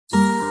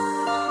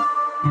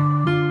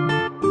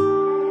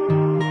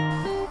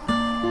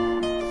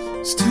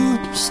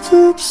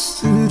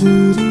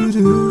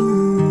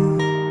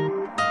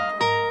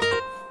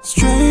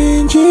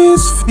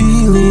Strangest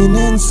feeling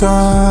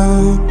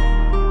inside.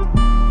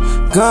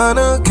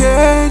 Gonna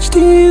catch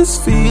these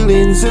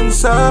feelings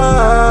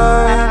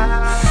inside.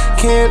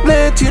 Can't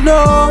let you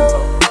know.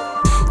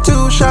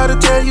 Too shy to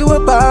tell you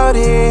about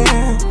it,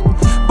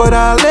 but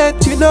I'll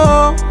let you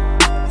know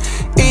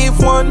if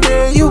one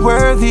day you're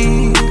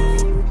worthy.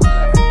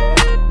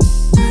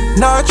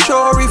 Not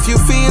sure if you're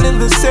feeling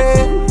the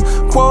same.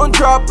 Won't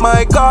drop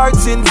my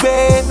guards in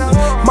vain.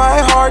 My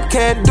heart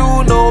can't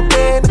do no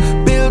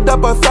pain. Build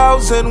up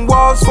 1,000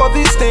 walls for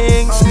these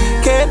things.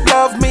 Can't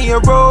love me a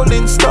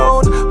rolling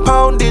stone.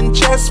 Pounding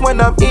chest when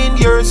I'm in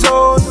your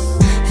zone.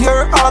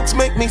 Your hugs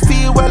make me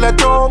feel well at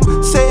home.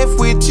 Safe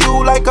with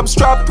you like I'm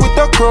strapped with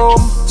a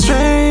chrome.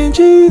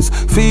 Strangest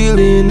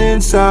feeling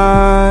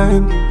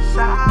inside.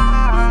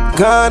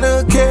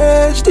 Gonna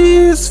catch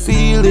this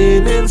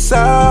feeling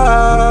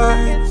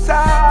inside.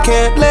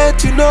 Can't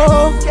let you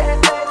know.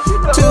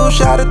 Too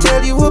shy to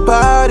tell you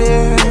about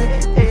it,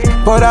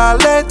 but I'll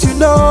let you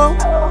know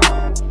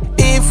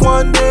if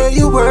one day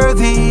you're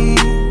worthy.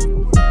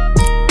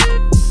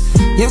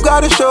 You've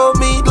gotta show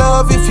me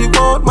love if you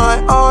want my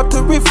heart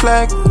to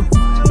reflect.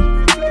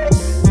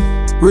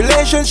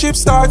 Relationship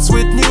starts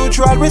with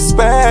mutual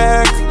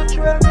respect.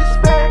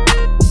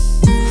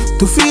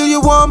 To feel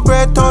your warm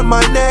breath on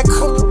my neck.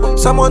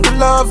 Someone to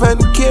love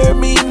and care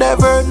me,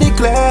 never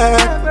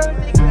neglect.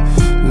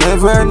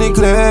 Never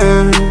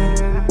neglect.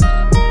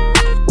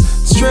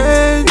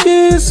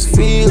 Strangest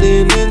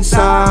feeling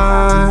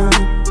inside.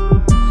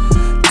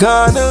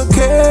 Gonna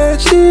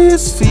catch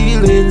these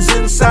feelings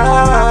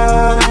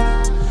inside.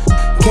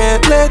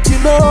 Can't let you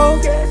know.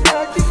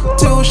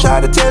 Too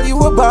shy to tell you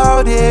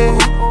about it,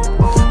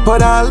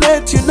 but I'll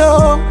let you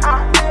know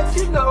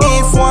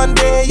if one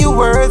day you're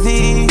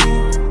worthy.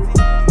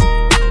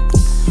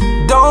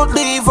 Don't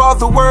leave all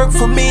the work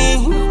for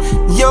me.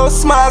 Your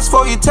smile's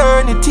for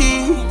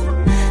eternity.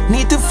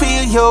 Need to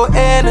feel your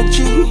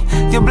energy.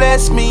 You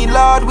bless me,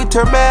 Lord, with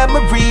your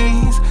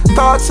memories.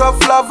 Thoughts of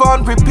love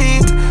on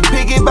repeat.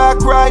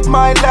 Piggyback ride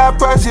my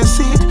lap as you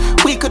sit.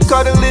 We could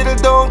cut a little,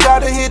 don't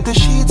gotta hit the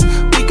sheets.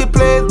 We could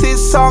play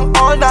this song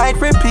all night,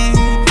 repeat.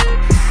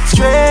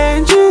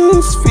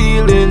 Strangest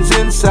feelings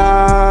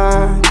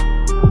inside.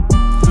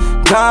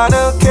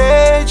 Gotta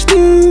catch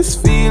these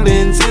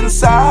feelings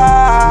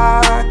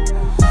inside.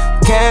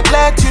 Can't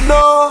let you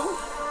know.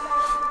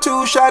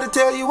 Too shy to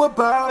tell you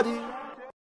about it.